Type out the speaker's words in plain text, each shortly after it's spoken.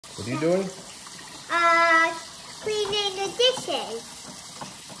What are you doing? Cleaning the dishes.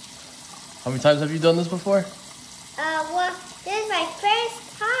 How many times have you done this before? Well, this is my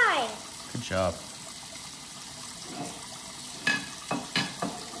first time. Good job.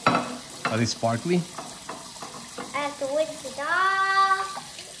 Are they sparkly? I have to rinse it off.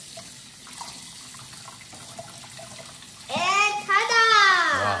 And ta-da!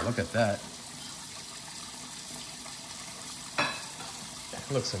 Wow, look at that.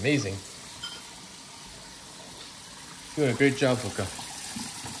 It looks amazing. You're doing a great job, Luca.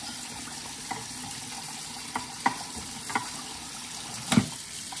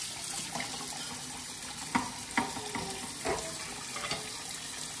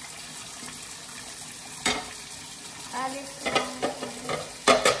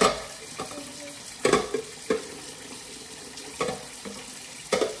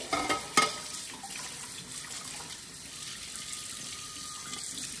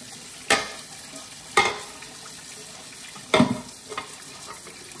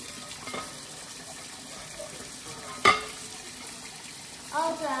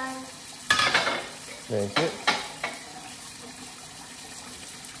 All done. Thank you.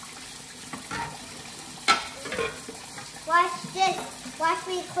 Watch this. Watch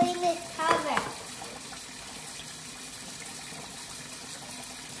me clean this cover.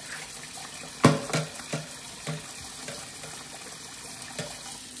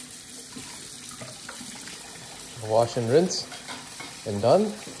 Wash and rinse. And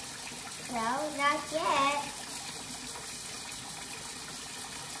done? No, not yet.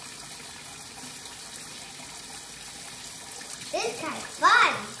 This is kind of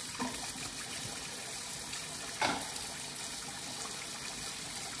fun.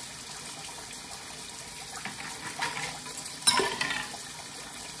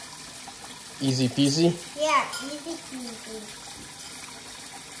 Easy peasy? Yeah, easy peasy.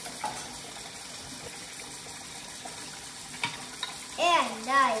 And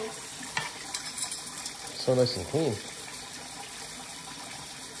nice. So nice and clean.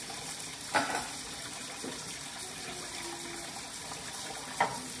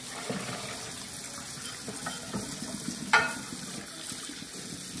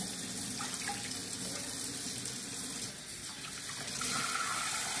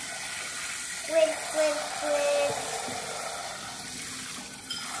 Rinse, rinse, rinse.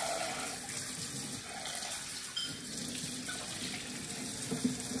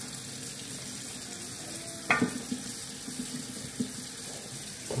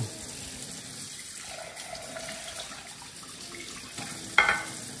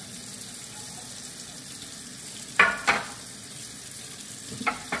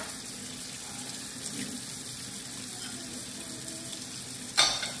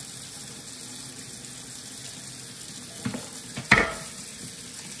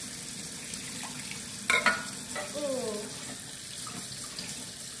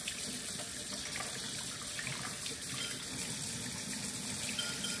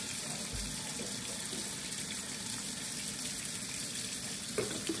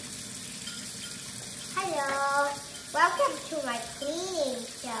 Hello, welcome to my cleaning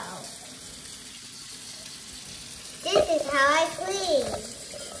show. This is how I clean.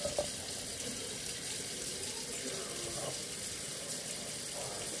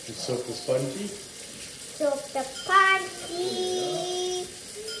 You soak the spongy? Soak the spongy.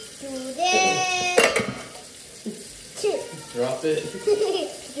 Do this. Drop it.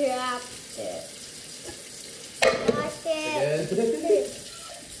 Drop it. Wash it. Again.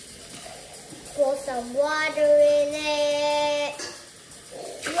 Pour some water in it.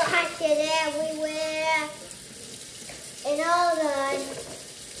 Wash it everywhere. And all done.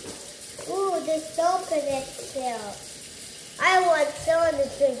 Ooh, there's soap in it still. I want someone to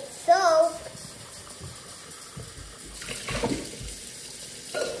drink soap.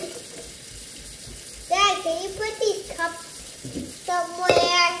 Dad, can you put these cups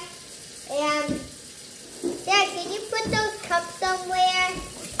somewhere? And Dad, can you put those cups somewhere?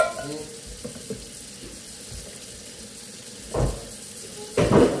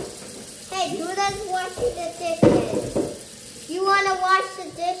 Hey, Luna's washing the dishes. You want to wash the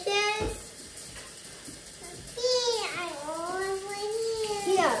dishes?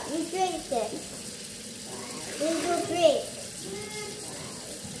 Here, you drink this. Then you drink.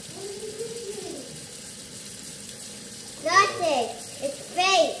 Nothing. It's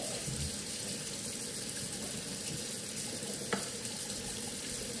fake.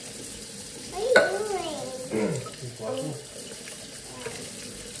 What are you doing?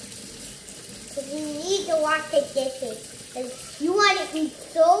 Because you need to wash the dishes. And you want to eat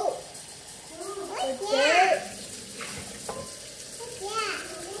soap or dirt.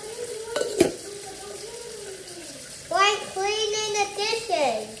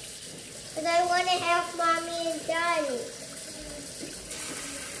 want to help Mommy and Daddy.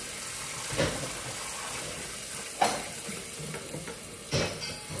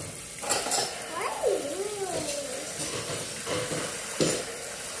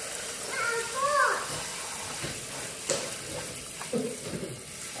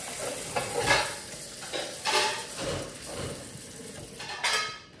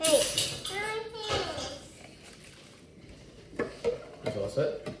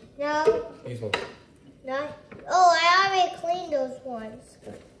 Set? No. These ones. No. Oh, I already cleaned those ones.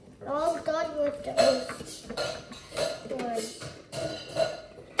 All done with those ones.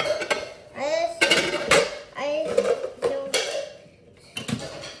 I don't.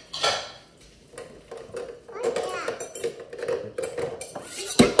 What's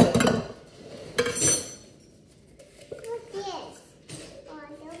that? What's this?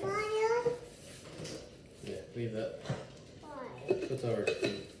 Water bottle? Yeah, leave that. What's over?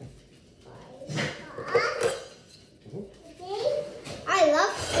 I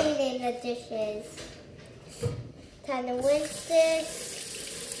love cleaning the dishes. Time to rinse this.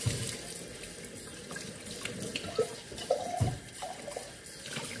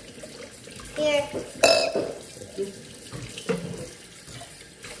 Here.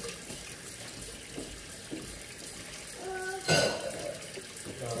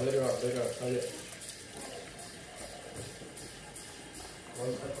 Later on. Tell you.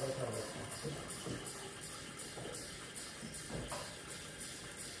 One step at a time.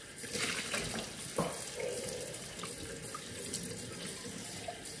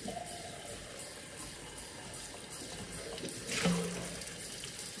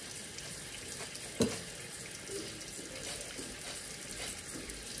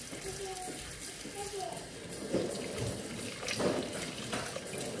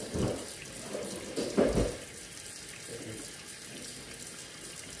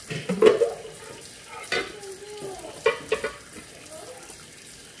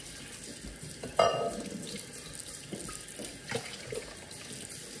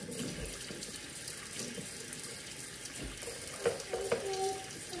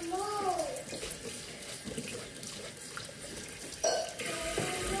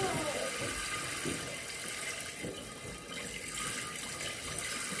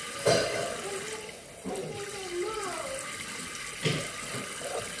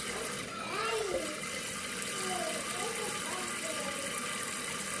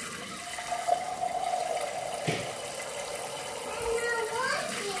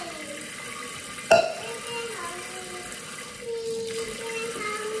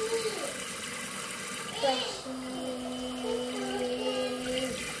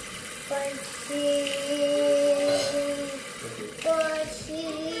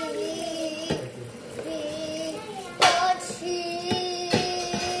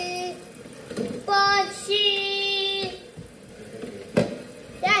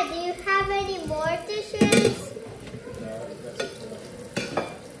 Dad, do you have any more dishes?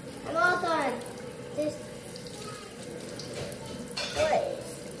 I'm all done. This. What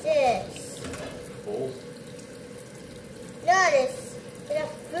is this? Bowls. Notice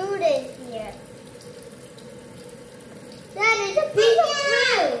there's food in here. That is a piece of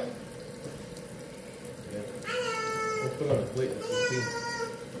fruit. Yeah. Let's put it on a plate and see.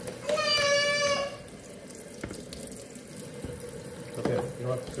 Okay, you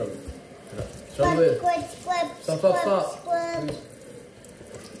don't have to scrub it. Shove it in. Stop. Please.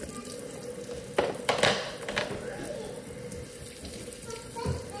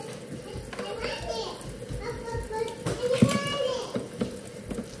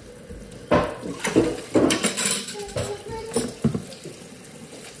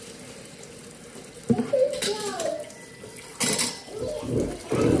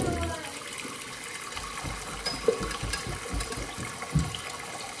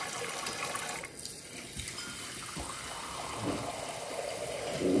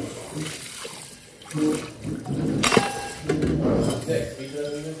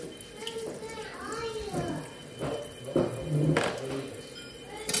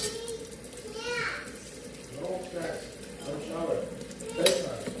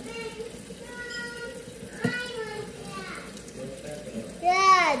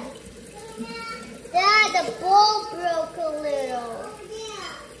 Dad, the bowl broke a little.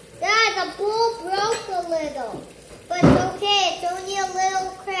 Dad, the bowl broke a little. But it's okay, it's only a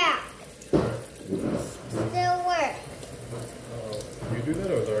little crack. Still works.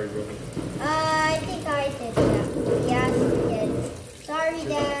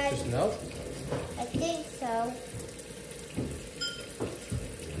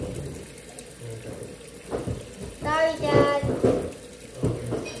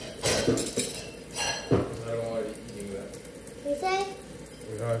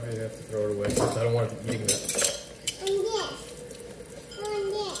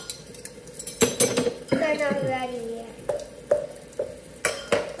 not ready yet.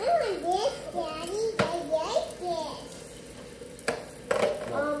 This, Daddy. I like this.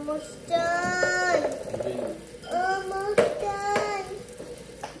 Almost done. Almost done.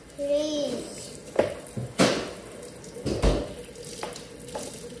 Please.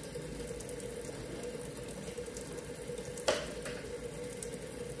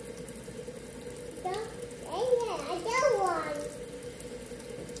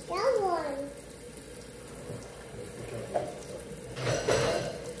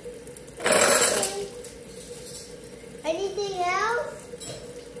 Anything else?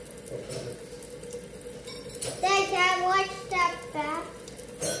 Dad, can I watch that back?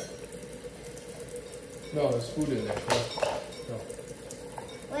 No, there's food in there. No.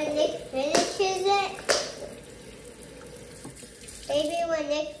 When Nick finishes it? Maybe when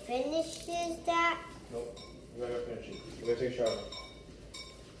Nick finishes that? Nope. You're not gonna finish it. You gotta take a shower.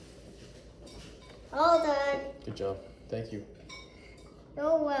 Hold on. Good job. Thank you.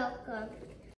 You're welcome.